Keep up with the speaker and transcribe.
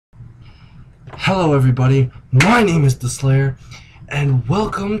Hello everybody, my name is The Slayer, and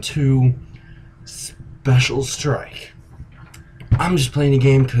welcome to Special Strike. I'm just playing a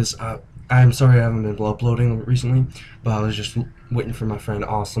game because I'm sorry I haven't been uploading recently, but I was just waiting for my friend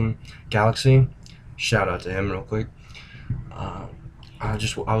Awesome Galaxy. Shout out to him real quick. I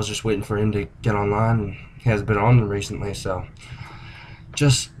was just waiting for him to get online, and he hasn't been on recently, so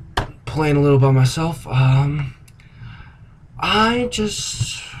just playing a little by myself. I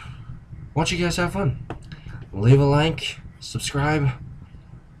just want you guys to have fun. Leave a like, subscribe,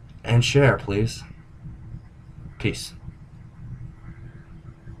 and share, please. Peace.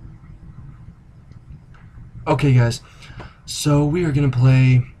 Okay, guys, so we are going to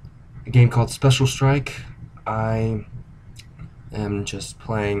play a game called Special Strike. I am just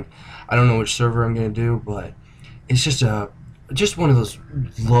playing, I don't know which server I'm going to do, but it's just one of those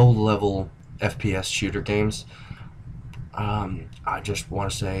low-level FPS shooter games. I just want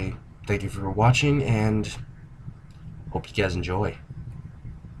to say thank you for watching, and hope you guys enjoy.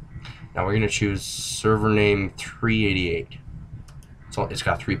 Now we're going to choose server name 388. So it's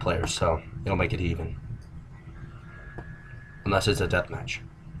got 3 players, so it'll make it even. Unless it's a deathmatch.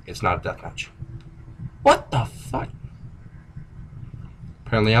 It's not a deathmatch. What the fuck?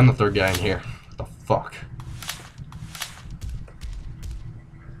 Apparently I'm the 3rd guy in here. What the fuck?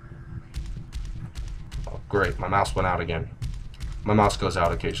 Oh great, my mouse went out again. My mouse goes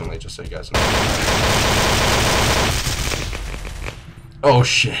out occasionally, just so you guys know. Oh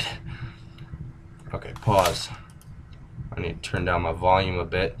shit. Okay, pause. I need to turn down my volume a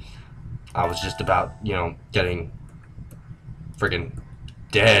bit. I was just about, getting friggin'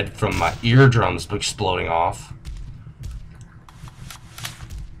 dead from my eardrums exploding off.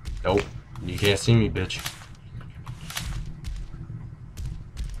 Nope, you can't see me, bitch.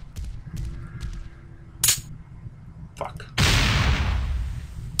 Fuck.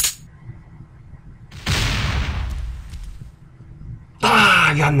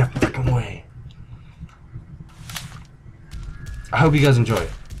 I got in the freaking way. I hope you guys enjoy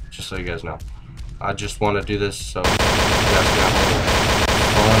it, just so you guys know. I just want to do this so you guys can have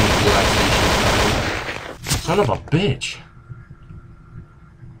fun, relaxation time. Son of a bitch.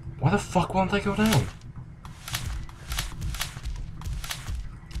 Why the fuck won't they go down?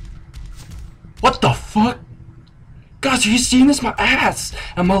 What the fuck? Guys, are you seeing this? My ass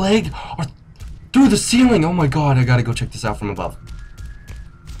and my leg are through the ceiling. Oh my god, I gotta go check this out from above.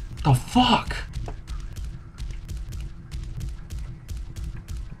 The fuck?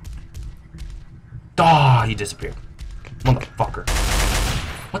 Ah, he disappeared. Motherfucker.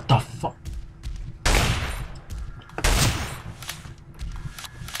 What the fuck?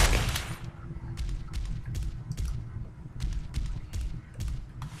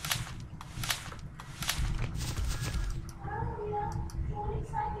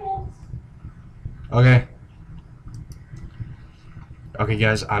 Okay. Okay,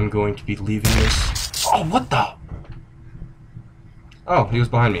 guys, I'm going to be leaving this. Oh, what the? Oh, he was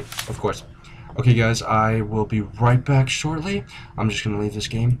behind me, of course. Okay, guys, I will be right back shortly. I'm just going to leave this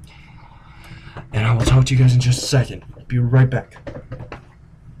game, and I will talk to you guys in just a second. Be right back.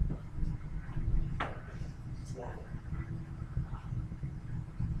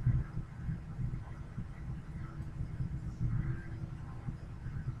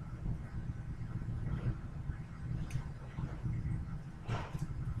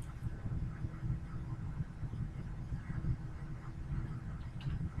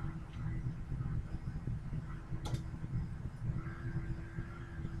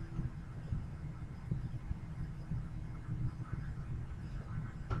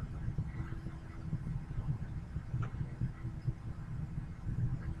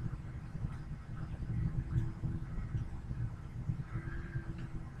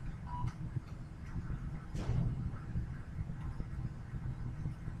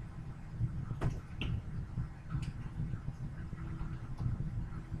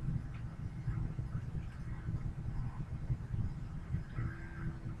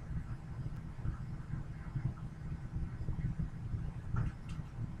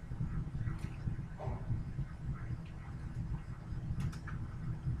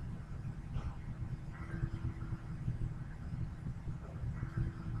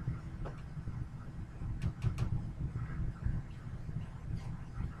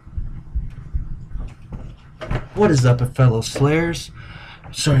 What is up, fellow Slayers?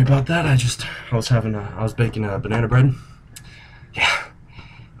 Sorry about that. I was baking banana bread. Yeah.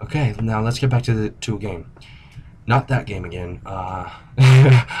 Okay, now let's get back to a game. Not that game again.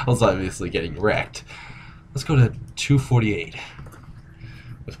 I was obviously getting wrecked. Let's go to 248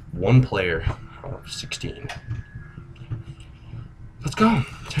 with 1 player, or 16. Let's go,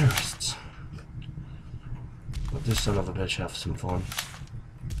 terrorists. Let this son of a bitch have some fun.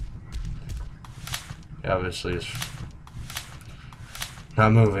 Yeah, obviously it's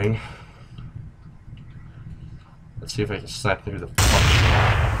not moving. Let's see if I can slap through the fucking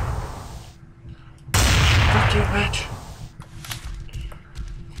wall. Fuck you, bitch!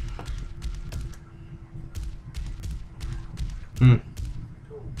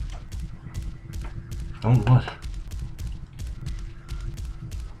 Don't what?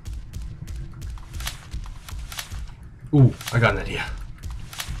 Ooh, I got an idea.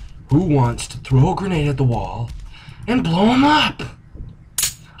 Who wants to throw a grenade at the wall and blow him up?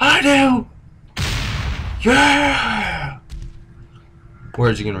 I do! Yeah!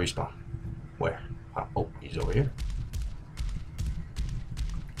 Where is he gonna respawn? Where? Oh, he's over here.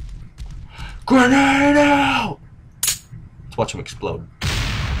 Grenade out! Let's watch him explode.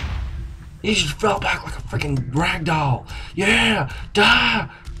 He just fell back like a freaking ragdoll. Yeah! Die!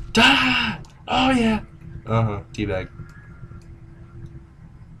 Die! Oh yeah! Uh-huh, teabag.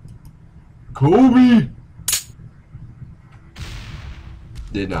 Kobe!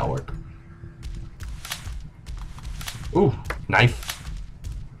 Did not work. Ooh, knife.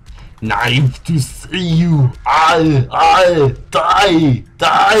 Knife to see you. I die,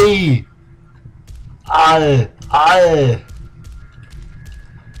 die. I.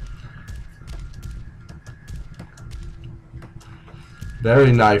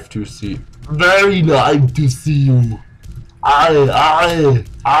 Very knife to see. Very knife to see you. I.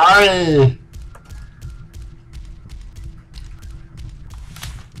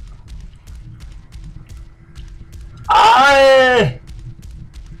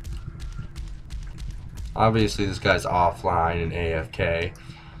 Obviously, this guy's offline and AFK,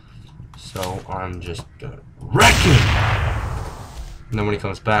 so I'm just gonna wreck him. And then when he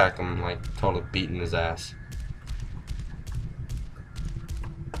comes back, I'm like totally beating his ass.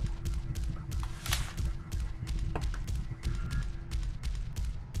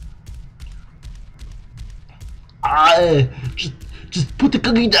 Just put the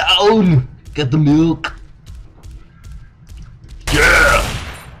cookie down. Get the milk. Yeah.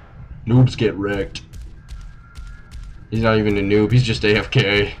 Noobs get wrecked. He's not even a noob, he's just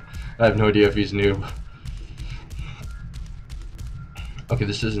AFK. I have no idea if he's noob. Okay,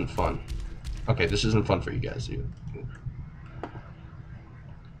 this isn't fun. Okay, this isn't fun for you guys.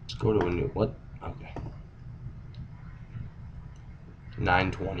 Let's go to a new, what? Okay.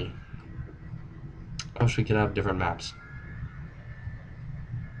 920. I wish we could have different maps.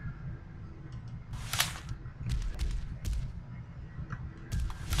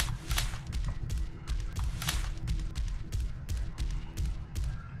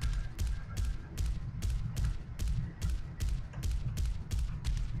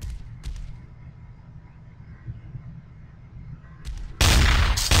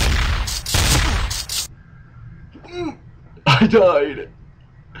 I died.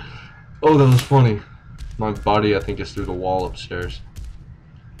 Oh, that was funny. My body, I think, is through the wall upstairs.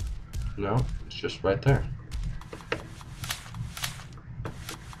 No, it's just right there.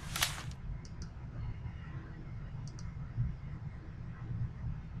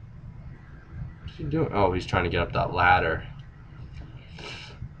 What's he doing? Oh, he's trying to get up that ladder.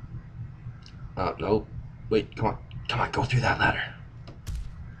 No. Wait, come on. Come on, go through that ladder.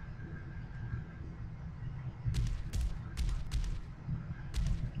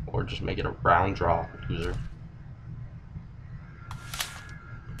 Or just make it a round draw, loser.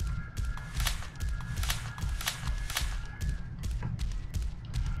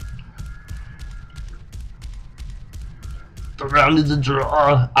 The round is a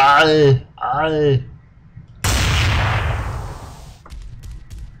draw. I.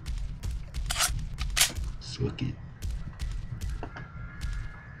 Suck it.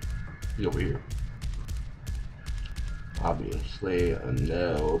 He's over here. Obviously a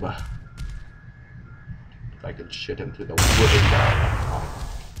noob. If I could shit him through the window.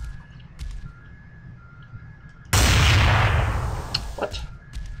 What?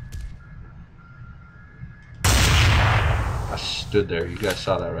 I stood there. You guys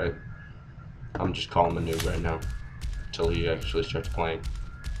saw that, right? I'm just calling him a noob right now. Until he actually starts playing.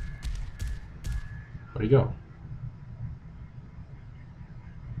 Where'd he go?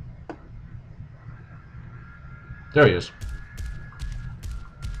 There he is.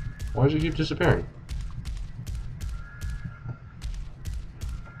 Why does he keep disappearing?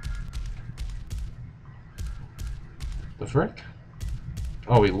 The frick?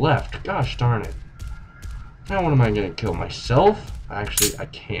 Oh, he left. Gosh darn it. Now what am I gonna kill? Myself? Actually, I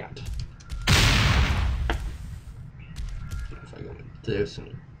can't. If I go with this and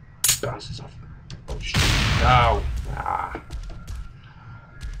he bounces off. Oh shit. No! Ah.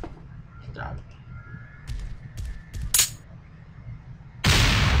 Got it.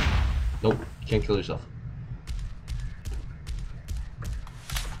 Nope, can't kill yourself.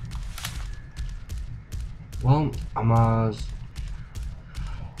 Well, I'm gonna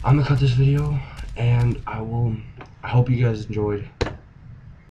cut this video, and I hope you guys enjoyed.